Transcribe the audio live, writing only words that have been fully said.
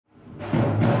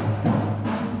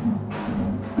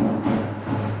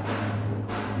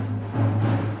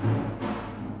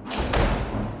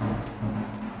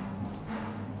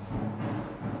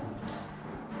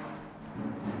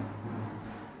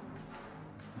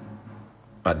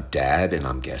a dad, and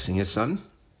I'm guessing his son,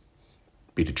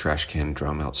 beat a trash can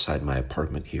drum outside my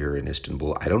apartment here in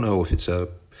Istanbul. I don't know if it's a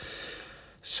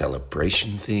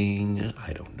celebration thing.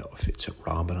 I don't know if it's a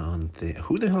Ramadan thing.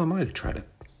 Who the hell am I to try to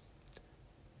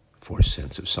force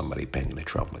sense of somebody banging a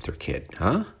drum with their kid,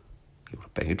 huh? You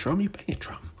want to bang a drum? You bang a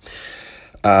drum.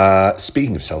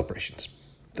 Speaking of celebrations,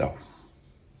 though,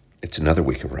 it's another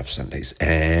week of Rough Sundays,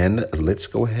 and let's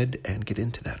go ahead and get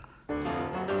into that.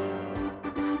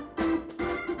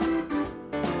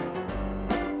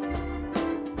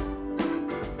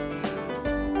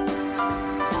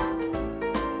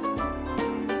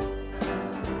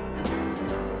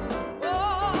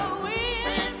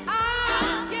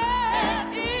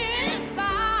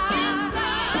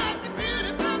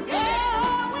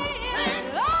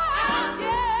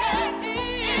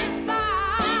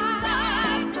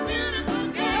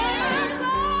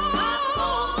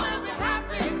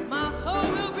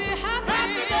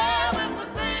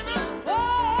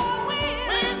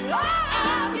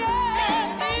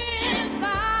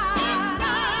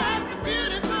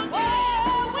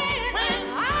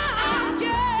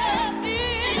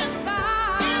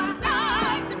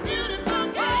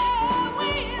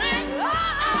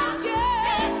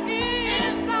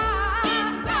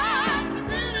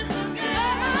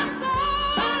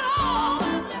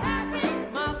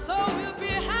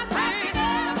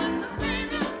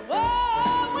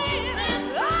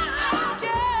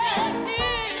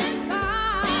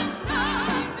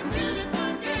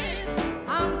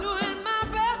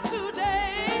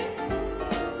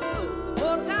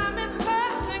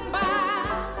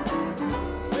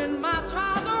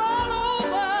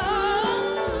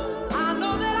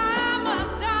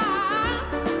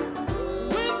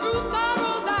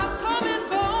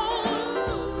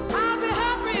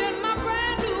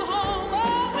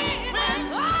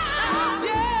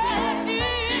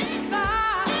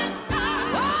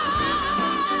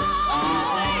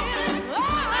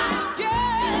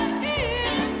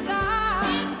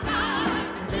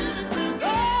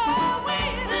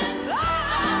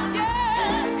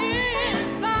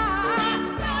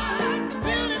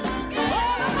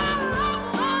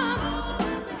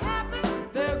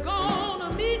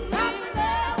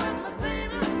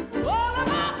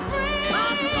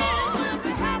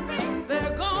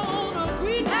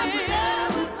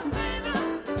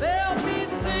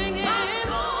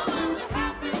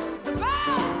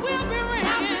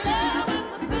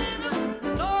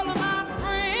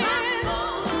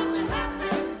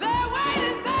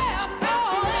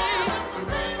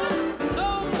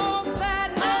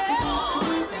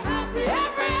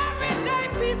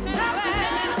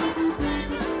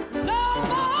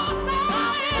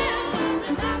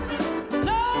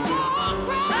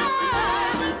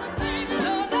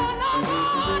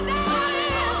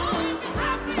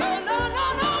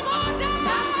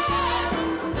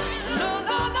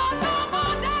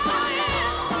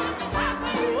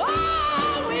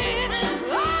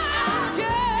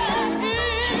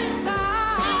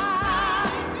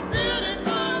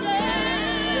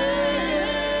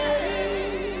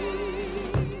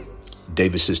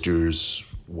 Davis Sisters,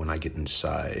 When I Get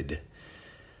Inside.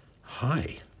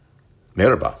 Hi.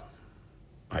 Merhaba,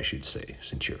 I should say,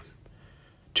 since you're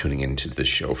tuning into this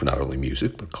show for not only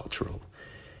music, but cultural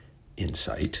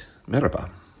insight.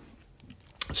 Merhaba.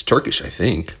 It's Turkish, I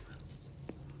think.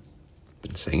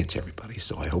 Been saying it to everybody,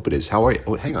 so I hope it is. How are you?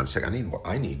 Oh, hang on a second.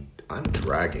 I'm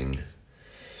dragging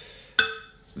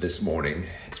this morning.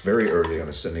 It's very early on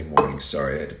a Sunday morning.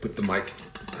 Sorry, I had to put the mic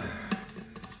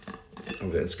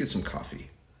over there. Let's get some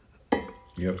coffee.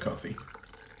 You have coffee?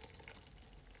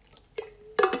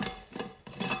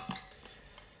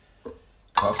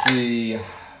 Coffee.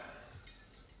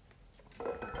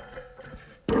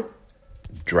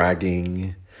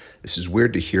 Dragging. This is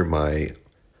weird to hear I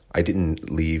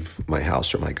didn't leave my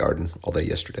house or my garden all day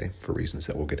yesterday for reasons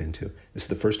that we'll get into. This is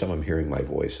the first time I'm hearing my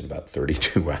voice in about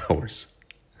 32 hours.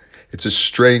 It's a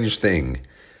strange thing.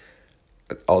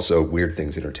 Also, weird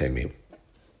things entertain me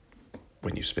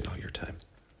when you spend all your time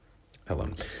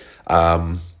alone.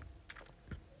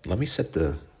 Let me set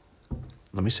the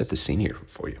scene here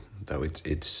for you. Though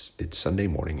it's Sunday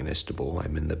morning in Istanbul.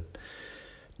 I'm in the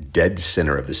dead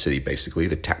center of the city, basically,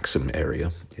 the Taksim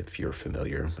area, if you're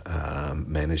familiar.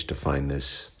 Managed to find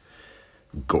this,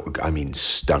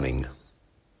 stunning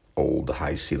old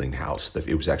high-ceilinged house.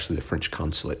 It was actually the French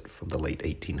consulate from the late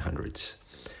 1800s.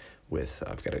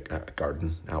 I've got a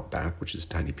garden out back, which is a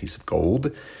tiny piece of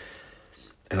gold.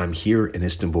 And I'm here in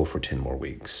Istanbul for 10 more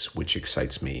weeks, which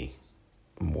excites me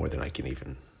more than I can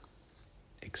even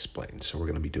explain. So we're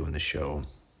going to be doing the show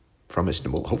from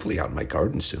Istanbul, hopefully out in my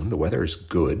garden soon. The weather is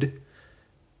good,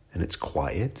 and it's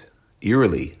quiet,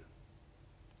 eerily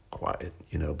quiet,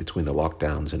 between the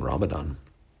lockdowns and Ramadan.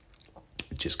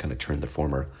 It just kind of turned the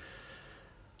former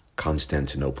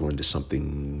Constantinople into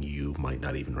something you might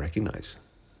not even recognize.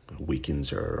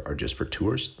 Weekends are just for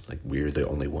tourists. Like, we're the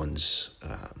only ones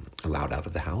allowed out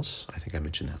of the house. I think I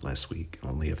mentioned that last week.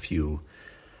 Only a few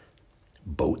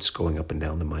boats going up and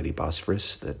down the mighty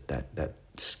Bosphorus. That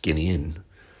skinny and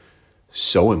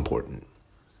so important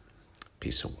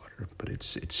piece of water. But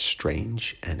it's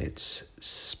strange and it's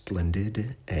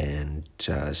splendid. And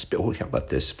how about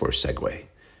this for a segue?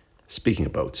 Speaking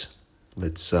of boats,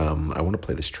 I want to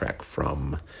play this track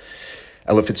from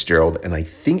Ella Fitzgerald, and I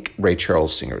think Ray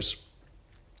Charles singers.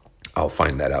 I'll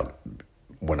find that out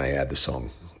when I add the song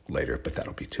later, but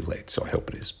that'll be too late, so I hope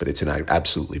it is. But it's an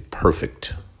absolutely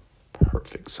perfect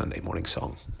Sunday morning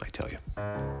song, I tell you.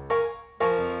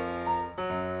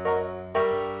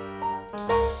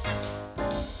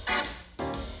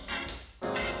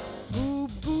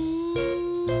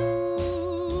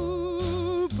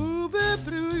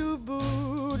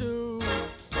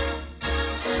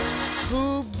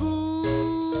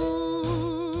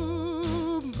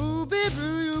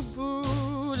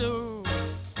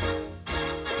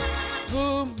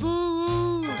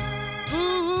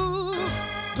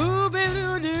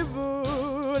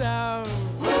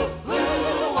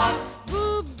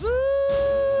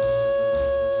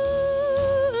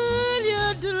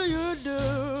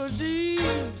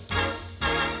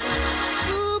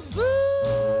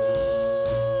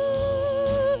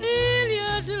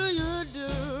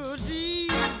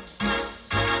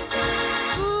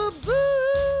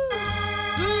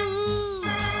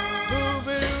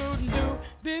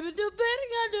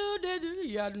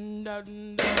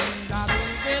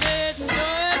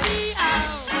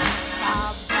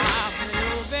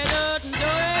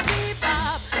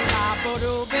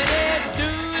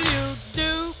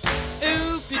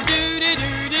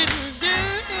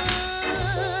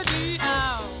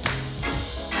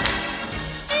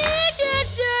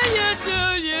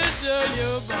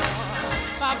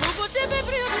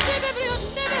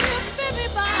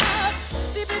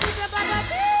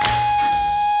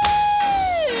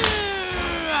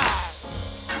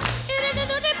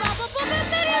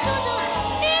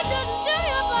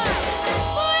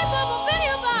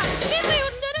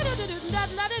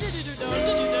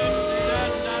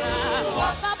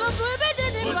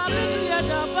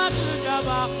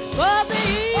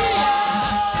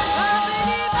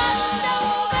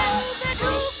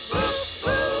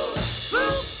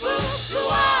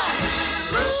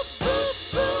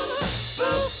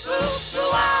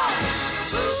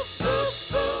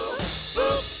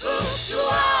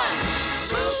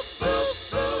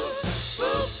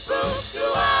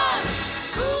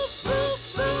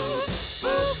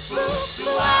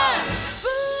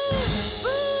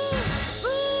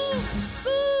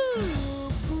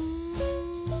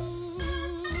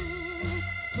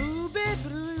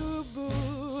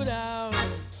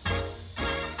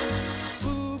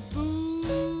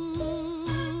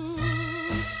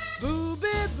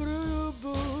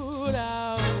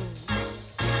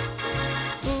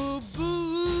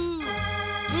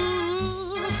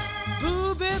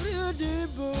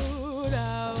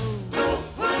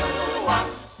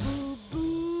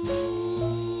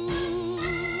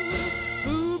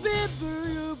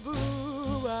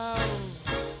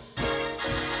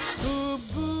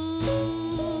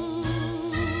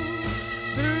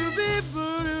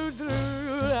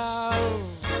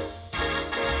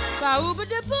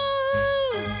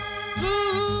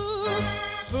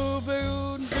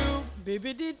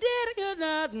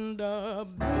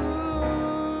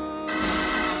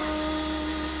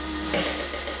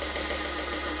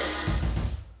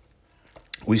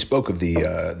 We spoke of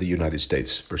the United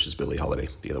States versus Billie Holiday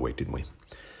the other week, didn't we?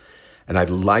 And I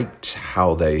liked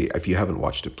how they, if you haven't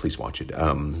watched it, please watch it.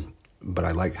 But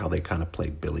I liked how they kind of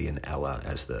played Billie and Ella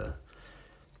as the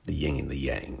yin and the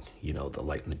yang, the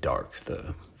light and the dark,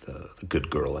 the good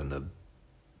girl and the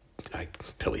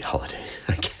Billie Holiday,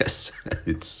 I guess.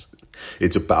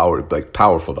 It's a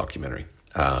powerful documentary.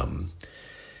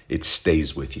 It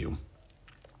stays with you.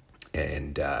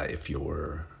 And if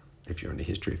you're into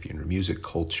history, if you're into music,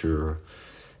 culture,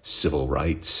 civil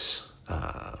rights,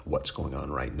 what's going on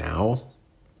right now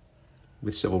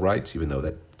with civil rights, even though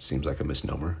that seems like a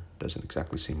misnomer, doesn't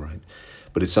exactly seem right.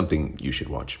 But it's something you should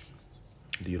watch.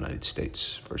 The United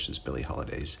States versus Billie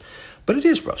Holiday's. But it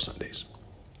is rough Sundays.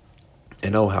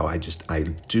 And how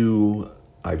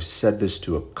I've said this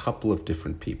to a couple of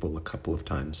different people a couple of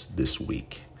times this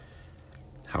week,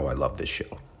 how I love this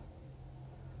show.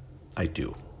 I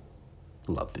do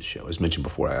love this show. As mentioned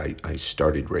before, I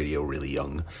started radio really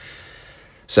young,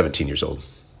 17 years old.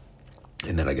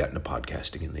 And then I got into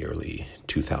podcasting in the early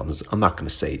 2000s. I'm not going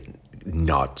to say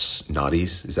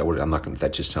naughties. Is that what? I'm not going to,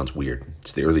 that just sounds weird.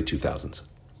 It's the early 2000s.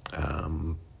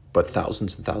 But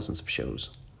thousands and thousands of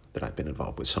shows that I've been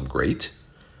involved with. Some great,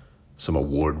 some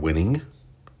award-winning.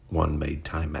 One made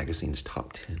Time Magazine's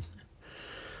top 10.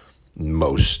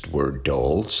 Most were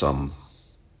dull, some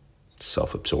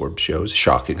self-absorbed shows.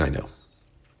 Shocking, I know.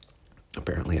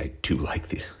 Apparently I do like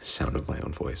the sound of my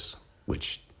own voice,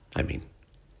 which, I mean,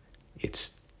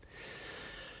 it's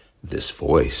this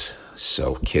voice.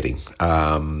 So kidding.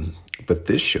 But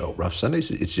this show, Rough Sundays,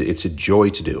 it's a joy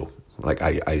to do. Like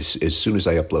I as soon as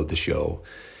I upload the show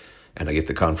and I get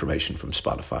the confirmation from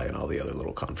Spotify and all the other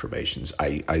little confirmations,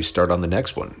 I start on the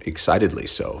next one excitedly.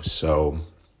 So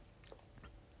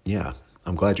yeah,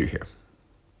 I'm glad you're here.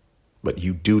 But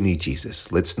you do need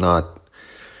Jesus. Let's not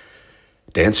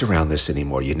dance around this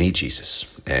anymore. You need Jesus.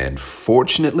 And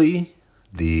fortunately,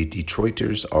 the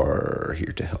Detroiters are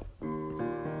here to help.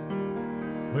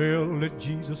 Well, let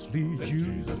Jesus lead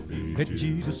you. Let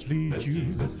Jesus lead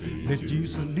you. Let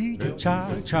Jesus lead you,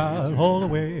 child, all the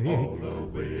way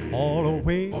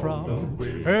from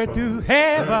earth to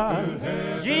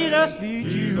heaven. Jesus lead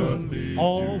you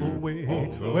all the way.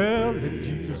 Well, let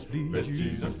Jesus lead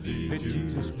you. Let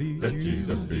Jesus lead you.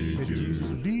 Let Jesus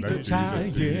lead you,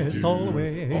 child, yes, all the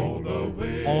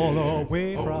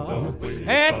way from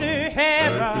earth to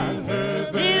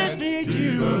heaven. Jesus lead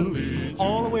you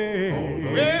all the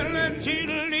way. Well, let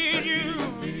Jesus lead you,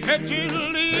 let Jesus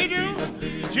lead you,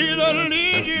 Jesus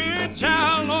lead you,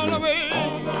 child, all the way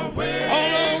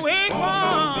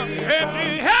from earth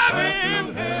to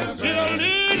heaven. Jesus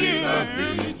lead you,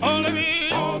 all the way.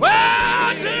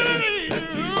 Well,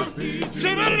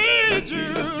 Jesus lead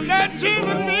you, let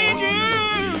Jesus lead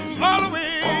you, all the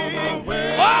way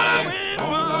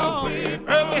from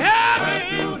earth to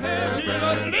heaven.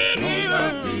 Jesus lead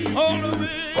you, all the way.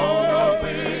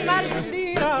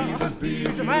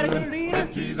 He's a mighty good leader.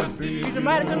 He's a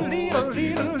mighty good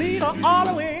leader all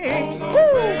the way.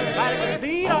 Woo! Mighty good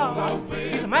leader.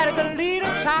 He's a mighty good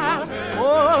leader, child.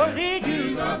 Oh, lead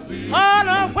you all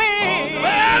the way.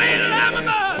 Well, he let my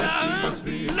mother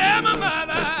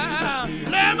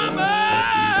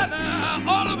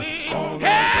all the way.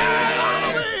 Hey, all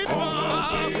the way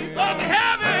from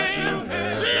heaven.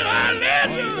 See, I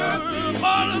lead you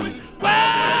all the way.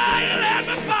 Well, he let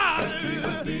my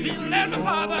father. He let my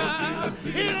father.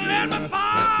 He led my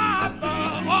father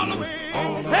all the way,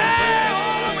 hey,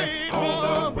 all the way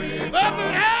from up to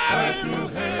heaven.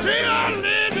 Jesus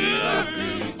lead you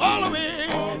all the way.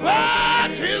 Oh,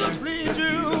 Jesus lead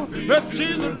you. Let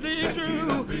Jesus lead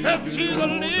you. Let Jesus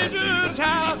lead you,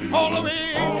 child, all the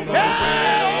way.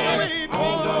 Hey,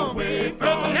 all the way from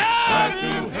up to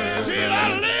heaven.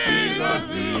 Jesus lead you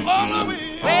all the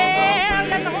way. Well,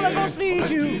 let the Holy Ghost lead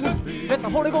you. Let the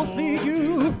Holy Ghost lead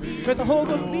you. Let the Holy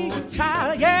Ghost lead you,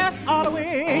 child, yes, all the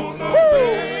way. Woo!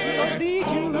 He's gonna lead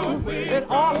you, let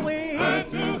all the way. Let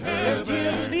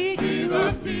Jesus lead you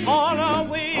all the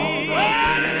way.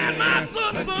 Well, he led my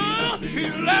sister, he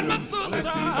led my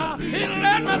sister, he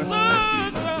led my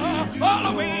sister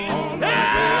all the way.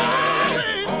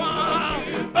 Hey,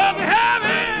 from up to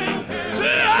heaven, see,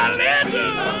 I lead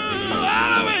you all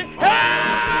the way.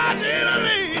 Hey, Jesus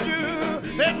lead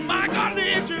you, let my God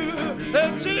lead you,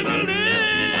 let Jesus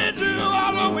lead you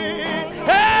all the way.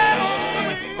 Hey, all the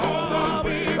way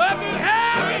from up to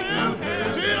heaven,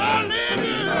 Jesus lead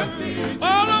you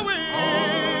all the way.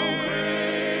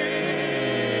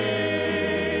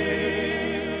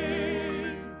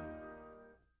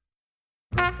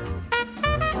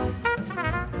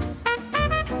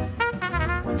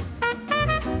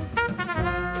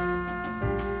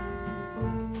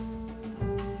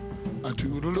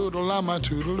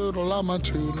 Toodle-oodle, I'm a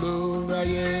toodle,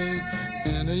 yeah.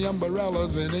 Any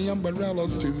umbrellas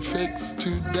to fix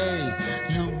today.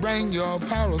 You bring your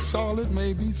parasol, it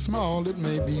may be small, it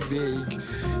may be big.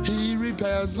 He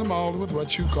repairs them all with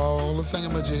what you call a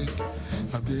thingamajig.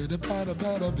 A bit of patter,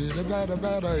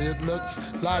 it looks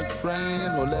like rain.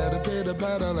 Oh, let it pitter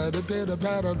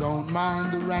patter, don't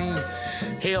mind the rain.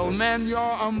 He'll mend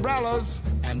your umbrellas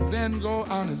and then go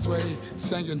on his way,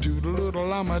 singing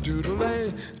toodle-oodle, I'm a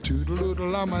toodle-ay,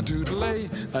 toodle-oodle, I'm a toodle-ay.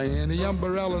 Any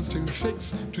umbrellas to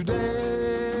fix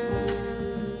today.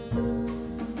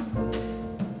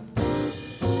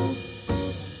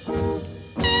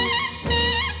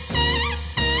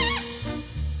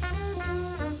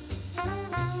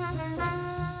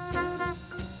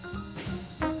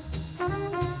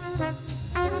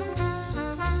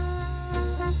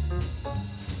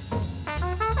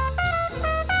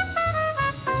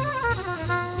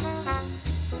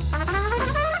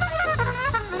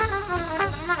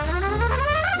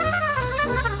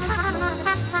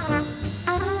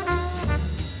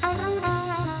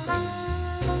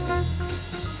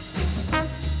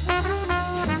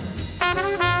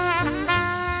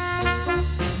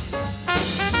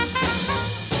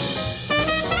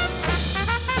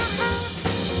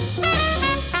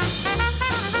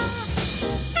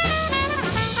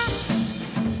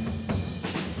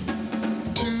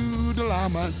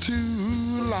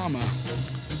 llama,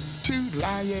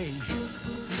 toot-la-yay.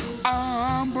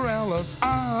 Umbrellas,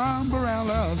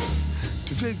 umbrellas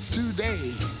to fix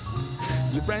today.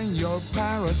 You bring your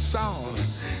parasol.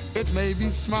 It may be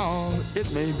small,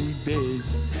 it may be big.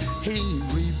 He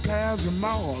repairs them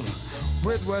all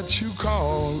with what you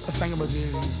call a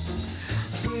thingamajig.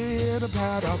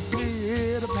 Pitter-patter,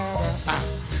 pitter-patter,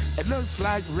 it looks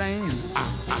like rain.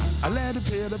 Let it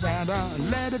pitter-patter,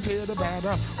 let it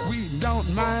pitter-patter. We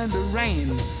don't mind the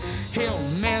rain. He'll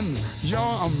mend your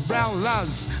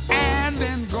umbrellas and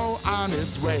then go on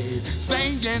his way,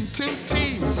 singing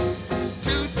toot-tee,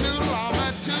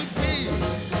 toot-toot-llama, toot-tee,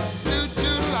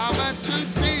 toot-toot-llama,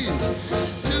 toot-tee,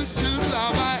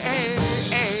 toot-toot-llama, ay.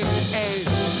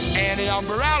 Any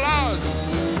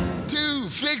umbrellas to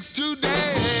fix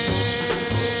today?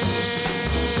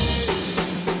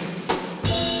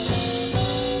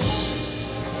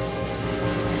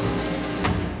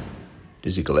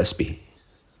 Dizzy Gillespie,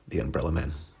 the Umbrella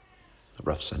Man,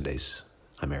 Rough Sundays,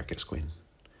 America's Queen.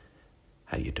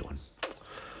 How you doing?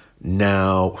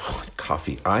 Now,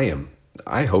 coffee. I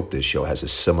hope this show has a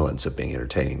semblance of being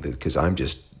entertaining because I'm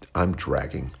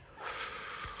dragging.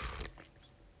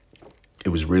 It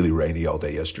was really rainy all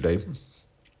day yesterday.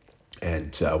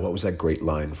 And what was that great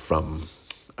line from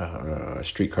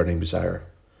Streetcar Named Desire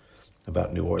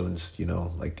about New Orleans? You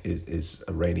know, like is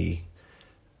a rainy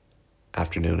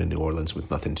afternoon in New Orleans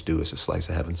with nothing to do is a slice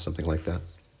of heaven, something like that.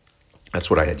 That's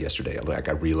what I had yesterday. Like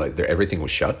I realized everything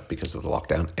was shut because of the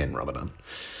lockdown and Ramadan.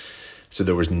 So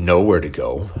there was nowhere to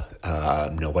go,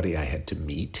 nobody I had to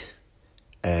meet.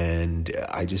 And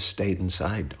I just stayed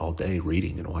inside all day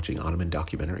reading and watching Ottoman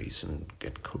documentaries and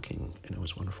cooking, and it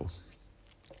was wonderful.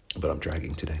 But I'm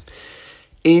dragging today.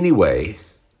 Anyway,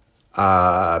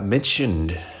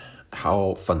 mentioned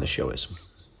how fun the show is.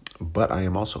 But I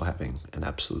am also having an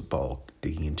absolute ball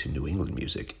digging into New England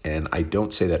music. And I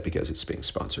don't say that because it's being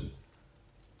sponsored.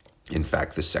 In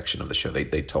fact, this section of the show,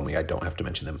 they told me I don't have to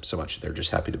mention them so much. They're just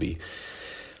happy to be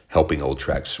helping old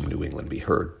tracks from New England be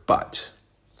heard. But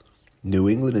New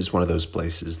England is one of those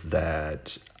places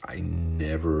that I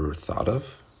never thought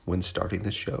of when starting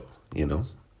this show. You know,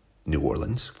 New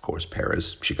Orleans, of course,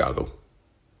 Paris, Chicago,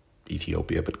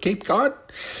 Ethiopia, but Cape Cod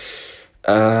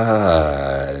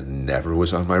never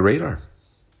was on my radar.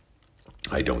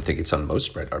 I don't think it's on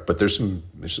most radar, but there's some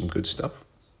good stuff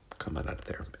coming out of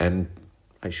there. And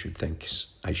I should thank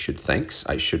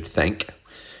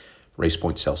Race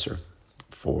Point Seltzer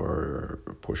for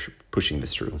pushing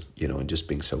this through, you know, and just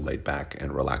being so laid back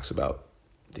and relaxed about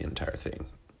the entire thing.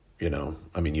 You know,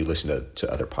 I mean, you listen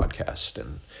to other podcasts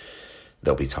and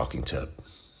they'll be talking to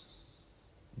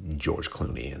George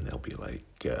Clooney and they'll be like,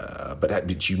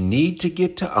 but you need to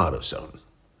get to AutoZone.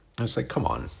 I was like, come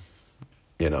on,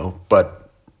 you know, but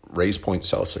Race Point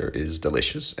Seltzer is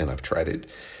delicious and I've tried it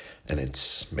and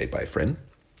it's made by a friend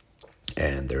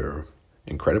and they're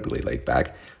incredibly laid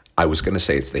back. I was going to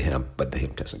say it's the hemp, but the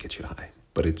hemp doesn't get you high,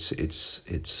 but it's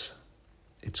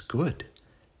good.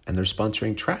 And they're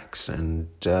sponsoring tracks and,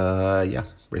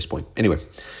 Race Point. Anyway,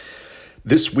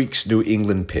 this week's New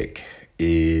England pick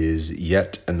is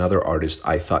yet another artist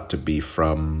I thought to be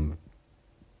from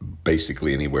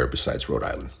basically anywhere besides Rhode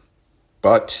Island.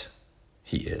 But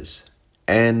he is.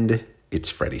 And it's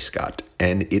Freddie Scott.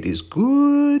 And it is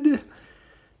good.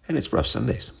 And it's Rough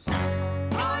Sundays.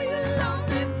 Are you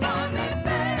lonely for me,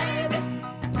 baby?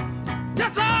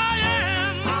 Yes, I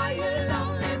am. Are you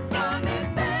lonely for me,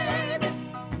 baby?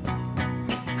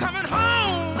 Coming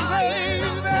home,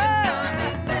 baby.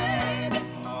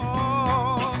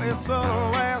 Oh, it's the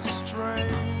last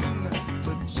train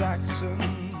to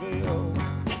Jacksonville.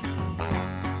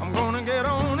 I'm gonna get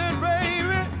on it,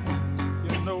 baby.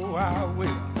 You know I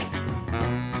will.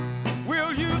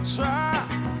 Will you try?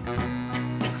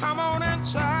 Come on and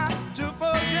try to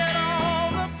forget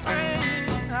all the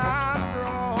pain I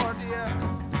brought you.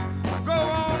 Go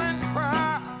on and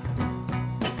cry.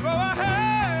 Go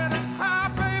ahead and cry,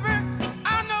 baby. I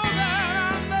know that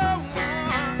I'm the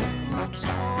one who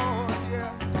taught you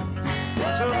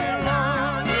to be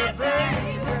lonely,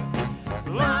 baby.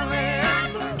 Lonely and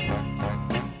blue.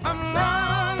 I'm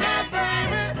lonely,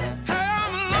 baby. Hey,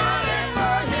 I'm lonely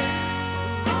for you.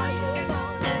 Are you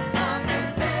lonely for me,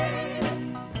 baby?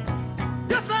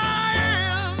 Yes, I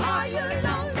am. Are you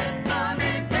lonely for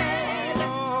me, baby?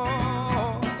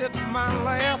 Oh, it's my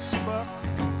last buck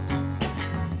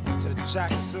to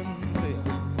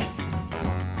Jacksonville.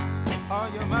 Are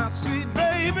you my sweet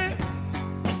baby?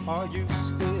 Are you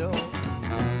still?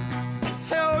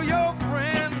 Tell your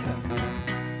friend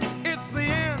it's the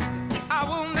end. I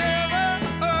will never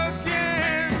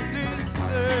again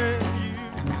desert you.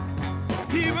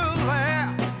 He will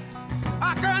laugh.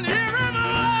 I can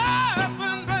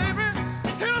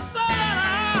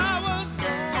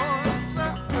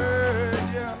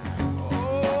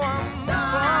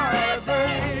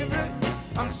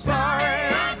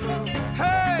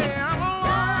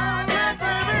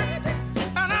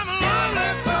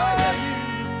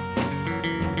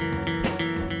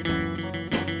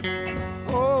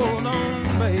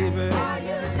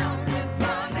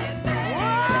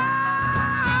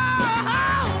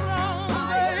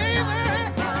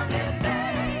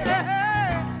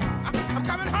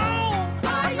coming home.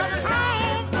 I'm coming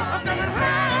home. I'm coming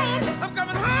home. I'm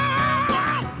coming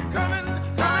home. Coming,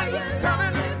 coming,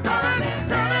 coming, coming,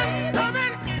 coming,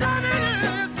 coming, coming.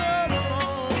 It's a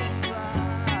long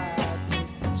ride to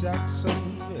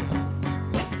Jacksonville.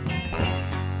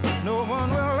 No one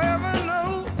will ever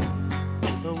know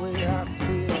the way I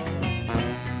feel.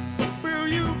 Will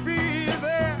you be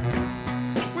there?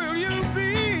 Will you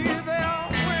be there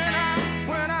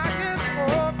when I get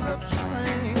off the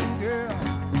train, girl?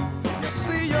 You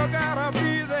see, you gotta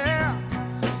be there.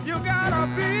 You gotta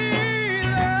be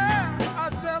there. I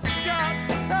just got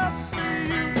to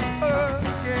see you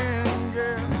again,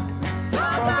 girl.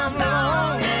 'Cause I'm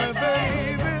lonely,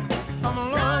 baby. I'm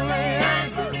lonely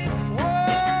and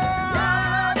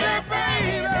whoa, yeah,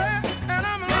 baby. And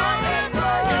I'm lonely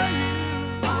for you.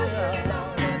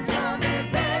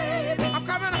 Yeah. I'm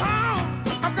coming home.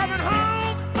 I'm coming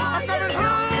home. I'm coming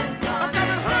home. I'm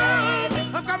coming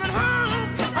home. I'm coming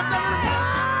home. I'm coming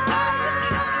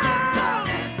home.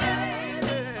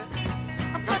 Yeah.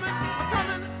 I'm coming. I'm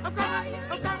coming. I'm coming.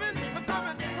 I'm coming. I'm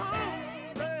coming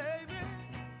home, baby.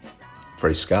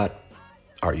 Freddie Scott,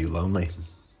 Are You Lonely?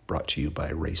 Brought to you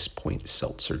by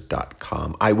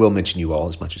RacePointSeltzer.com. I will mention you all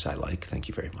as much as I like. Thank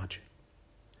you very much.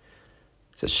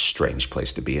 It's a strange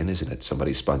place to be in, isn't it?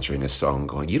 Somebody sponsoring a song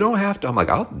going, you don't have to. I'm like,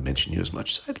 I'll mention you as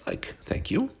much as I'd like.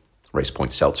 Thank you. Race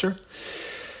Point Seltzer.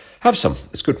 Have some.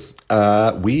 It's good.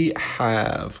 We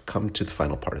have come to the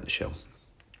final part of the show,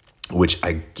 which,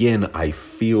 again, I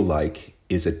feel like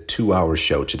is a 2-hour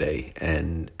show today,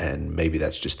 and maybe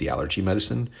that's just the allergy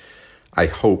medicine. I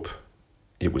hope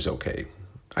it was okay.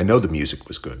 I know the music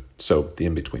was good, so the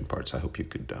in-between parts, I hope you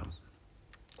could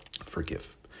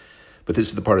forgive. But this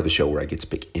is the part of the show where I get to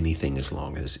pick anything as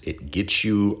long as it gets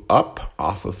you up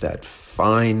off of that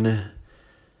fine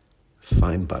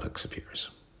buttocks of yours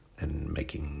and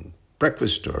making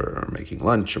breakfast or making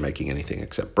lunch or making anything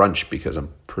except brunch, because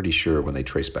I'm pretty sure when they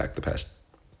trace back the past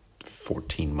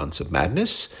 14 months of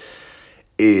madness,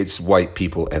 it's white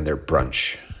people and their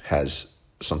brunch has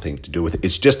something to do with it.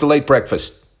 It's just a late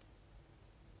breakfast.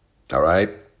 All right?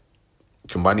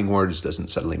 Combining words doesn't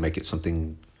suddenly make it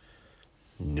something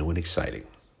new and exciting.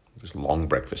 Just long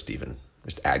breakfast even.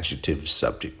 Just adjective,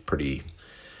 subject, pretty.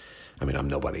 I mean, I'm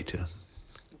nobody to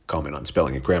comment on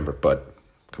spelling and grammar, but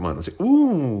come on, let's say,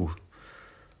 ooh,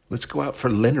 let's go out for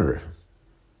dinner.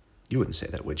 You wouldn't say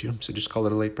that, would you? So just call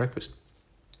it a late breakfast.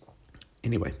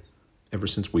 Anyway, ever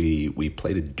since we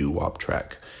played a doo-wop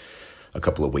track a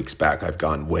couple of weeks back, I've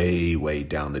gone way, way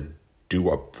down the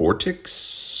doo-wop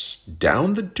vortex.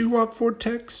 Down the doo-wop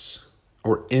vortex?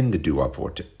 Or in the doo-wop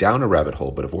vortex? Down a rabbit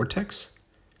hole, but a vortex?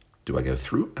 Do I go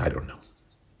through? I don't know.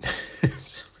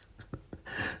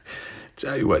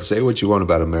 Tell you what, say what you want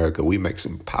about America. We make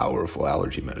some powerful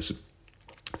allergy medicine.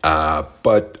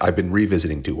 But I've been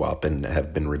revisiting doo-wop and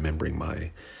have been remembering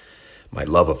my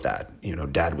love of that. You know,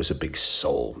 Dad was a big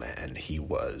soul man. He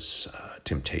was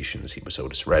Temptations. He was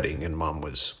Otis Redding, and Mom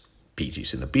was Bee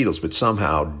Gees and the Beatles. But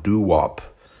somehow doo-wop,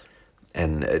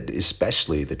 and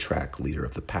especially the track Leader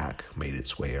of the Pack, made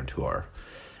its way into our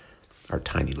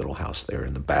tiny little house there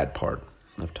in the bad part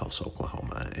of Tulsa,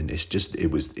 Oklahoma. And it's just,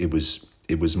 it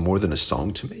was more than a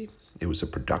song to me. It was a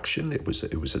production. It was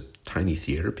a tiny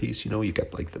theater piece. You know, you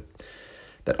got like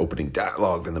that opening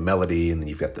dialogue, then the melody, and then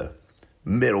you've got the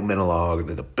middle monologue, and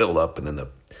then the build up, and then the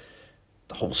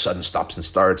whole sudden stops and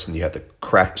starts, and you have the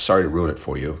crack. Sorry to ruin it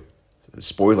for you.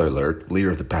 Spoiler alert,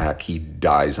 Leader of the Pack, he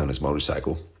dies on his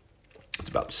motorcycle. It's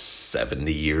about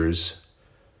 70 years.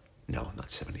 No,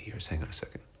 not 70 years. Hang on a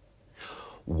second.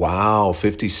 Wow,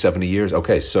 50, 70 years.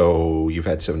 Okay, so you've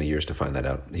had 70 years to find that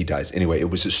out. He dies. Anyway, it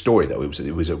was a story, though.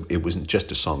 It wasn't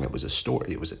just a song. It was a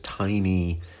story. It was a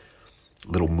tiny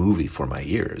little movie for my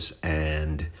ears,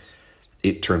 and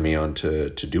it turned me on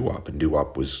to doo-wop. And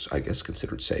doo-wop was, I guess,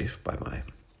 considered safe by my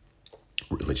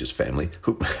religious family.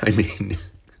 Who, I mean,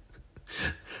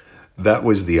 that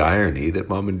was the irony that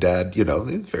Mom and Dad, you know,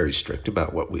 they're very strict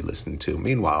about what we listened to.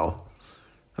 Meanwhile,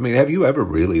 I mean, have you ever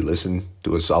really listened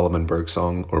to a Solomon Burke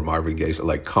song or Marvin Gaye?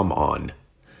 Like, come on.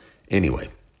 Anyway,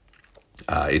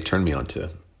 it turned me on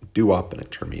to doo-wop, and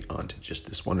it turned me on to just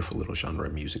this wonderful little genre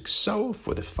of music. So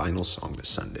for the final song this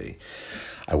Sunday,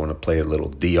 I want to play a little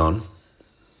Dion.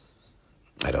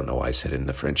 I don't know why I said it in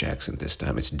the French accent this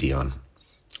time. It's Dion.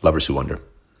 Lovers Who Wonder.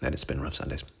 And it's been rough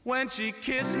Sundays. When she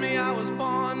kissed me, I was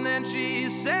born. Then she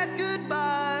said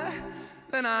goodbye.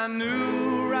 Then I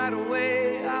knew right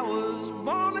away I was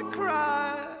born to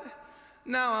cry.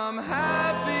 Now I'm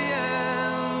happy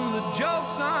and the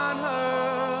joke's on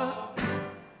her.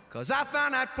 'Cause I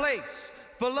found that place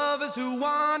for lovers who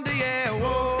wander, yeah.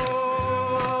 Whoa,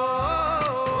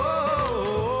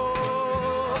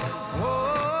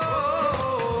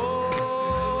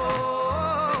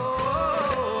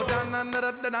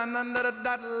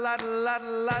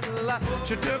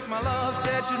 She took my love,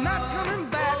 said she's not coming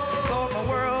back. Thought my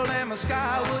world and my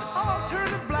sky would all turn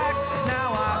to black.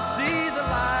 Now I see the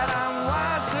light, I'm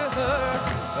wise to her,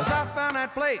 'cause I found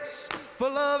that place for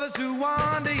lovers who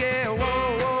wander, yeah.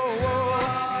 Whoa, whoa, whoa.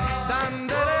 Dun,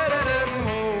 da, da, da, da,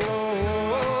 whoa, whoa,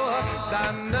 whoa.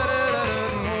 Dun, da, da, da, da,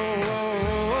 whoa,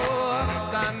 whoa.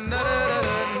 Dun, da, da, da,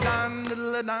 dun, da,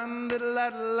 da, dun, da, da, la,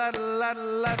 la,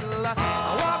 la, la.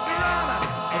 I walked around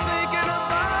thinking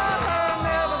about her.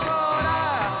 Never thought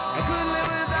I could live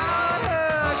without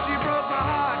her. She broke my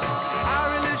heart, I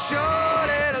really showed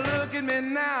it. Look at me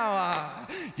now,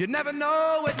 you never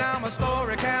know it. Now my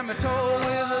story can be told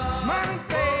with a smiling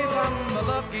face. I'm the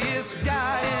luckiest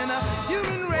guy in a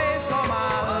human race. All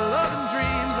my love and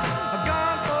dreams are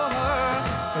gone for her,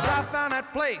 'cause I found that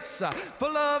place for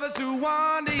lovers who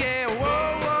wander, yeah.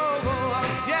 Whoa, whoa, whoa.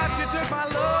 Yeah, she took my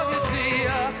love, you see.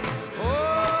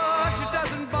 Oh, she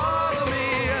doesn't bother me.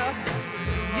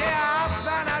 Yeah, I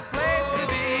found that place to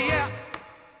be, yeah.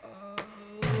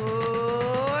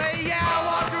 Oh, yeah, I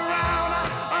walked around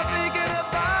thinking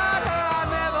about her. I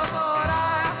never thought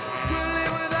I could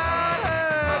live without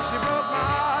her. She broke my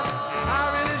heart, I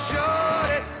really showed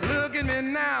it. Look at me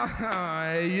now,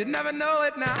 you'd never know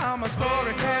it now. My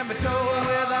story can be told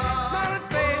with a smiling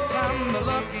face. I'm the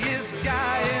luckiest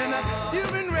guy in a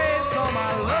human race. All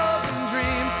my love and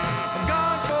dreams have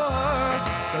gone for her,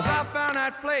 'cause I found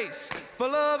that place for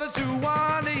lovers who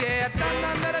wander, yeah.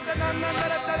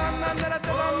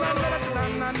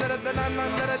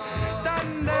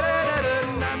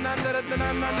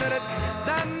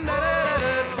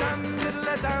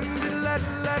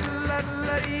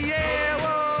 Yeah,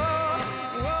 whoa.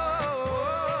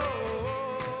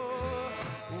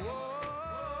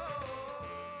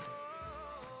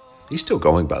 He's still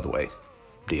going, by the way,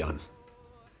 Dion.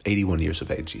 81 years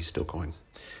of age, he's still going.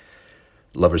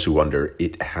 Lovers who wonder,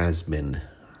 it has been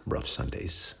rough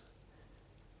Sundays.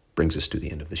 Brings us to the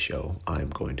end of the show. I'm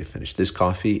going to finish this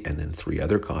coffee and then 3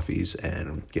 other coffees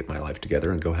and get my life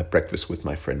together and go have breakfast with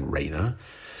my friend Raina,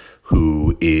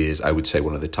 who is, I would say,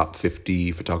 one of the top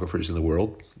 50 photographers in the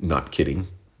world. Not kidding.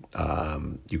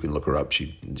 You can look her up.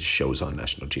 She shows on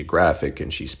National Geographic,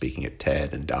 and she's speaking at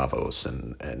TED and Davos,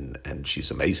 and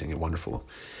she's amazing and wonderful.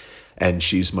 And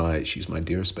she's my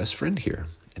dearest best friend here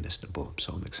in Istanbul.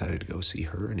 So I'm excited to go see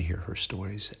her and hear her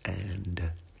stories.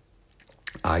 And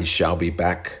I shall be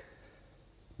back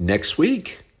next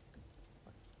week.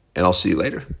 And I'll see you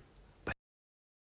later.